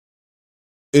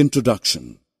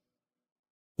Introduction.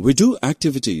 We do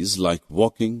activities like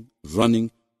walking,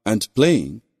 running, and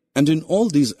playing, and in all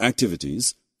these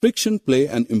activities, friction play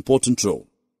an important role.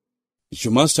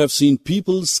 You must have seen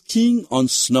people skiing on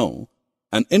snow,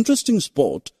 an interesting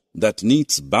sport that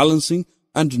needs balancing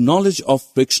and knowledge of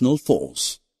frictional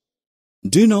force.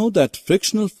 Do you know that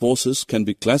frictional forces can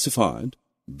be classified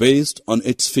based on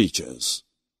its features?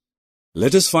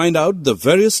 Let us find out the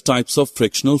various types of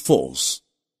frictional force.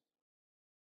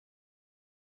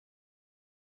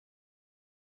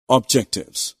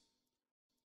 Objectives.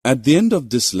 At the end of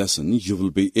this lesson, you will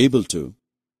be able to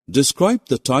describe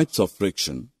the types of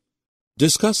friction,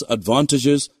 discuss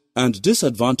advantages and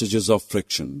disadvantages of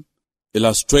friction,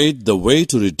 illustrate the way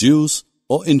to reduce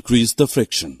or increase the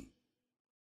friction.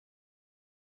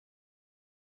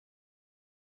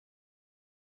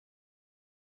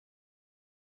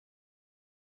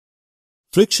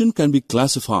 Friction can be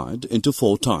classified into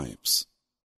 4 types: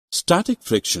 static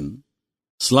friction,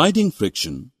 sliding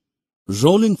friction,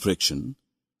 rolling friction,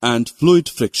 and fluid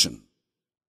friction.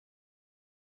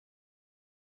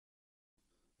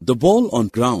 The ball on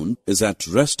ground is at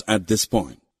rest at this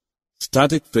point.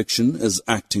 Static friction is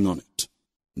acting on it.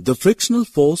 The frictional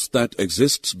force that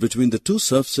exists between the two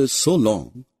surfaces so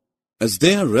long as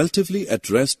they are relatively at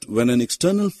rest when an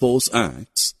external force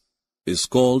acts is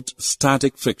called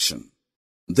static friction.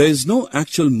 There is no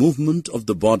actual movement of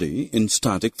the body in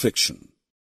static friction.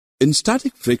 In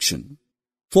static friction,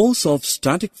 force of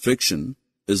static friction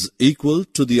is equal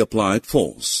to the applied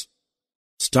force.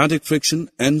 Static friction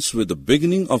ends with the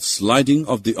beginning of sliding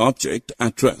of the object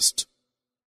at rest.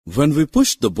 When we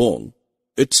push the ball,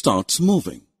 it starts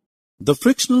moving. The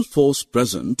frictional force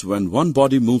present when one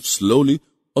body moves slowly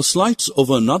or slides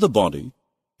over another body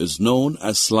is known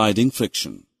as sliding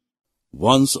friction.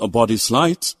 Once a body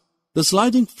slides, the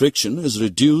sliding friction is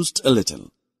reduced a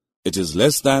little. It is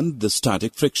less than the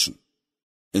static friction.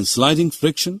 In sliding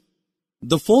friction,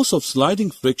 the force of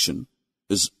sliding friction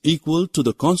is equal to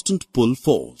the constant pull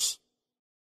force.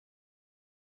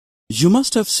 You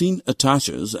must have seen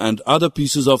attachers and other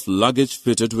pieces of luggage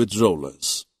fitted with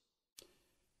rollers.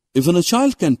 Even a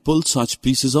child can pull such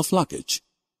pieces of luggage.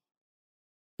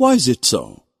 Why is it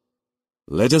so?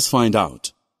 Let us find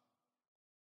out.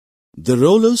 The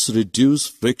rollers reduce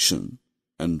friction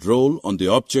and roll on the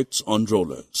objects on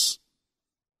rollers.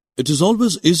 It is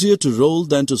always easier to roll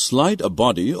than to slide a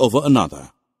body over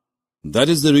another. That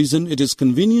is the reason it is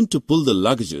convenient to pull the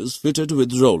luggages fitted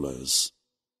with rollers.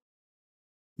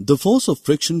 The force of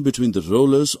friction between the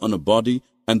rollers on a body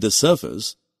and the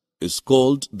surface is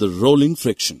called the rolling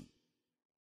friction.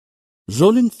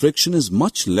 Rolling friction is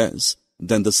much less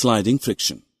than the sliding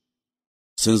friction.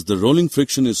 Since the rolling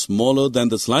friction is smaller than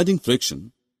the sliding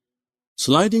friction,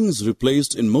 sliding is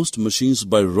replaced in most machines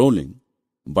by rolling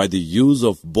by the use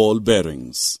of ball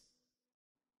bearings.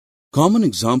 Common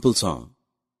examples are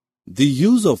the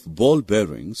use of ball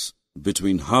bearings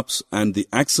between hubs and the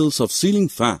axles of ceiling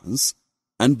fans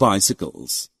and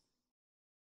bicycles.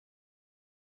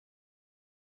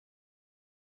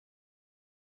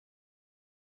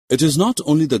 It is not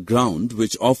only the ground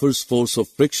which offers force of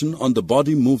friction on the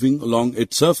body moving along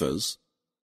its surface.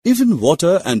 Even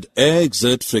water and air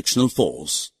exert frictional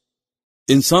force.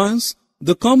 In science,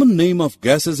 the common name of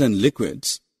gases and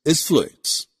liquids is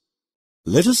fluids.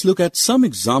 Let us look at some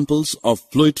examples of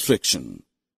fluid friction.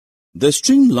 The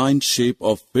streamlined shape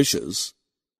of fishes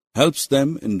helps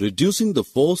them in reducing the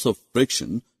force of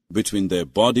friction between their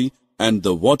body and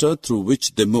the water through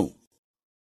which they move.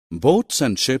 Boats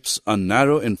and ships are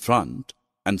narrow in front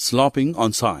and sloping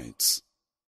on sides.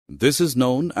 This is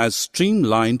known as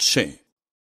streamlined shape.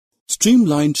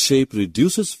 Streamlined shape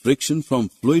reduces friction from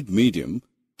fluid medium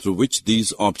through which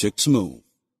these objects move.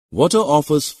 Water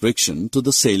offers friction to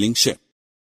the sailing ship.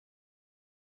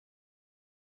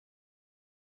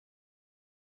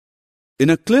 In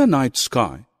a clear night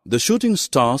sky, the shooting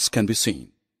stars can be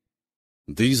seen.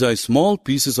 These are small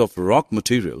pieces of rock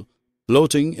material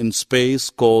floating in space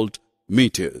called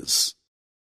meteors.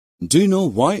 Do you know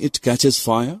why it catches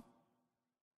fire?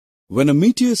 When a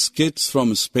meteor skids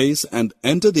from space and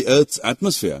enters the Earth's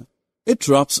atmosphere, it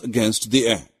rubs against the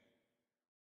air.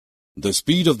 The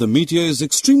speed of the meteor is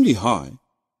extremely high,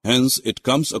 hence it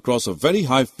comes across a very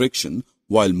high friction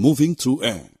while moving through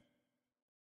air.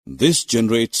 This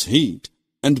generates heat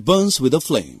and burns with a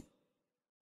flame.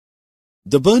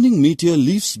 The burning meteor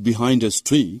leaves behind a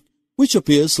streak which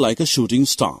appears like a shooting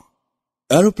star.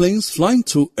 Aeroplanes flying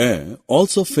through air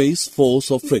also face force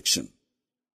of friction.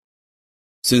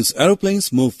 Since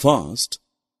aeroplanes move fast,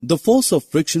 the force of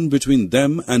friction between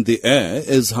them and the air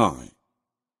is high.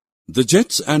 The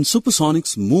jets and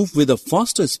supersonics move with a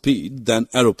faster speed than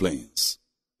aeroplanes.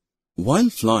 While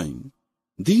flying,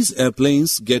 these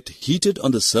airplanes get heated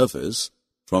on the surface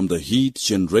from the heat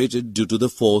generated due to the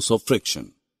force of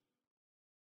friction.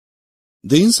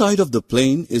 The inside of the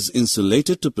plane is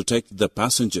insulated to protect the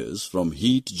passengers from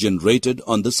heat generated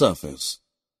on the surface.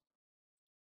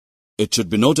 It should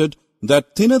be noted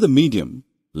that thinner the medium,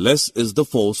 less is the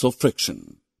force of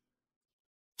friction.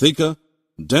 Thicker,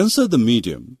 denser the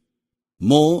medium,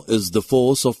 more is the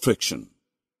force of friction.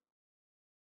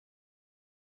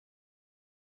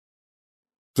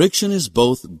 Friction is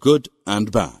both good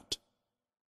and bad.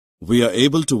 We are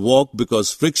able to walk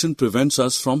because friction prevents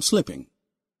us from slipping.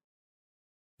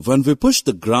 When we push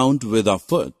the ground with our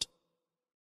foot,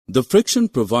 the friction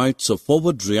provides a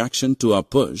forward reaction to our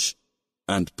push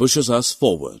and pushes us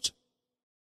forward.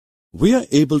 We are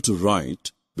able to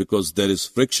write because there is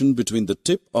friction between the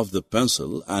tip of the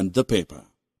pencil and the paper.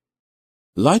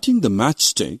 Lighting the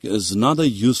matchstick is another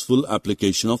useful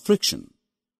application of friction.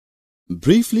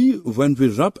 Briefly, when we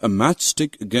rub a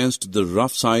matchstick against the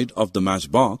rough side of the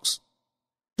matchbox,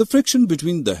 the friction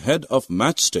between the head of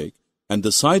matchstick and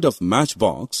the side of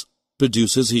matchbox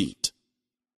produces heat.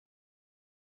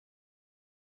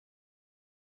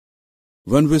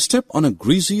 When we step on a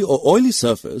greasy or oily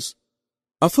surface,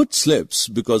 our foot slips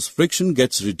because friction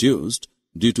gets reduced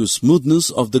due to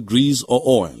smoothness of the grease or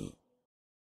oil.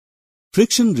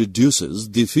 Friction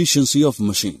reduces the efficiency of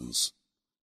machines.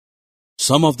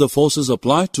 Some of the forces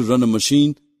applied to run a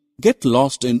machine get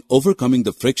lost in overcoming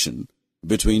the friction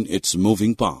between its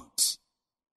moving parts.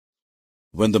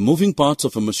 When the moving parts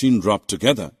of a machine rub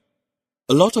together,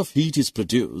 a lot of heat is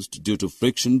produced due to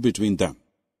friction between them.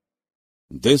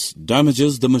 This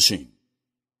damages the machine.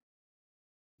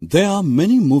 There are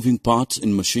many moving parts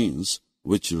in machines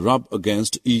which rub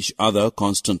against each other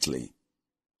constantly.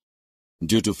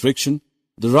 Due to friction,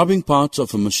 the rubbing parts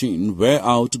of a machine wear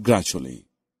out gradually.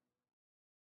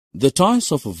 The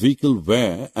tires of a vehicle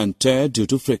wear and tear due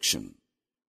to friction.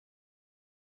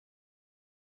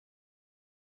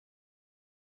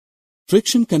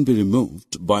 Friction can be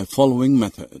removed by following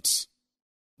methods.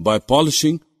 By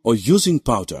polishing or using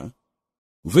powder,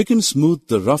 we can smooth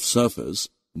the rough surface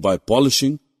by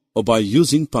polishing or by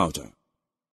using powder.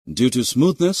 Due to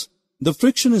smoothness, the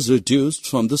friction is reduced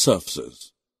from the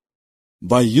surfaces.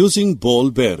 By using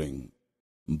ball bearing.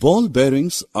 Ball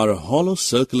bearings are a hollow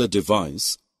circular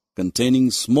device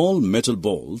containing small metal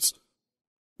balls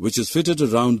which is fitted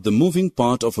around the moving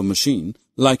part of a machine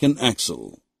like an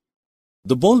axle.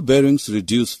 The ball bearings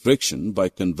reduce friction by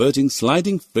converting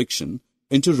sliding friction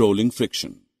into rolling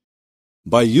friction.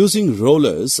 By using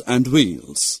rollers and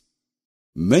wheels.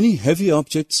 Many heavy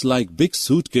objects like big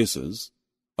suitcases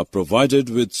are provided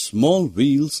with small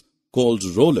wheels called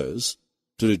rollers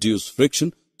to reduce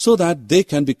friction so that they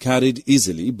can be carried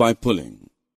easily by pulling.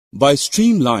 By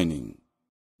streamlining.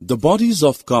 The bodies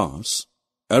of cars,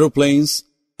 aeroplanes,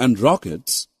 and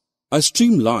rockets are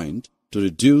streamlined to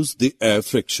reduce the air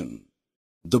friction.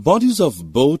 The bodies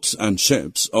of boats and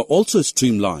ships are also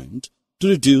streamlined to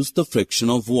reduce the friction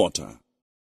of water.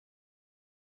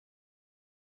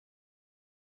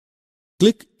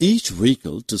 Click each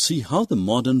vehicle to see how the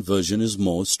modern version is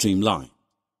more streamlined.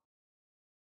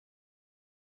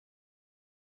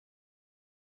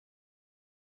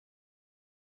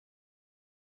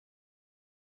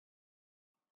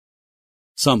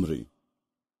 Summary.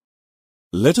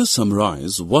 Let us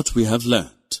summarize what we have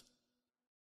learnt.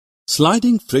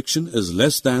 Sliding friction is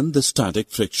less than the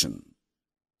static friction.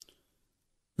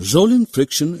 Rolling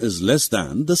friction is less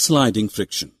than the sliding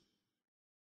friction.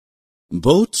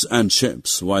 Boats and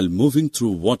ships, while moving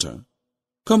through water,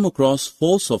 come across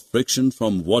force of friction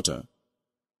from water,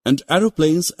 and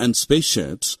aeroplanes and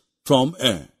spaceships from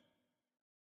air.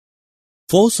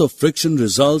 Force of friction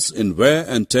results in wear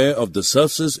and tear of the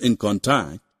surfaces in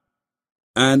contact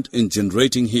and in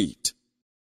generating heat.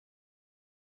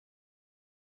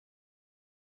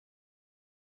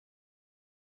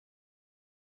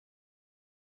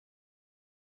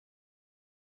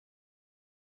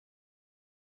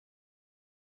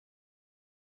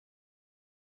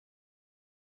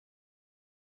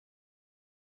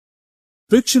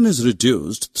 Friction is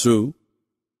reduced through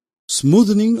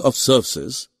smoothing of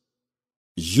surfaces,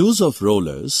 use of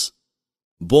rollers,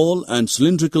 ball and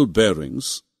cylindrical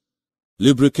bearings,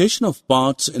 lubrication of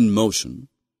parts in motion,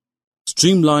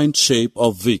 streamlined shape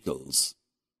of vehicles.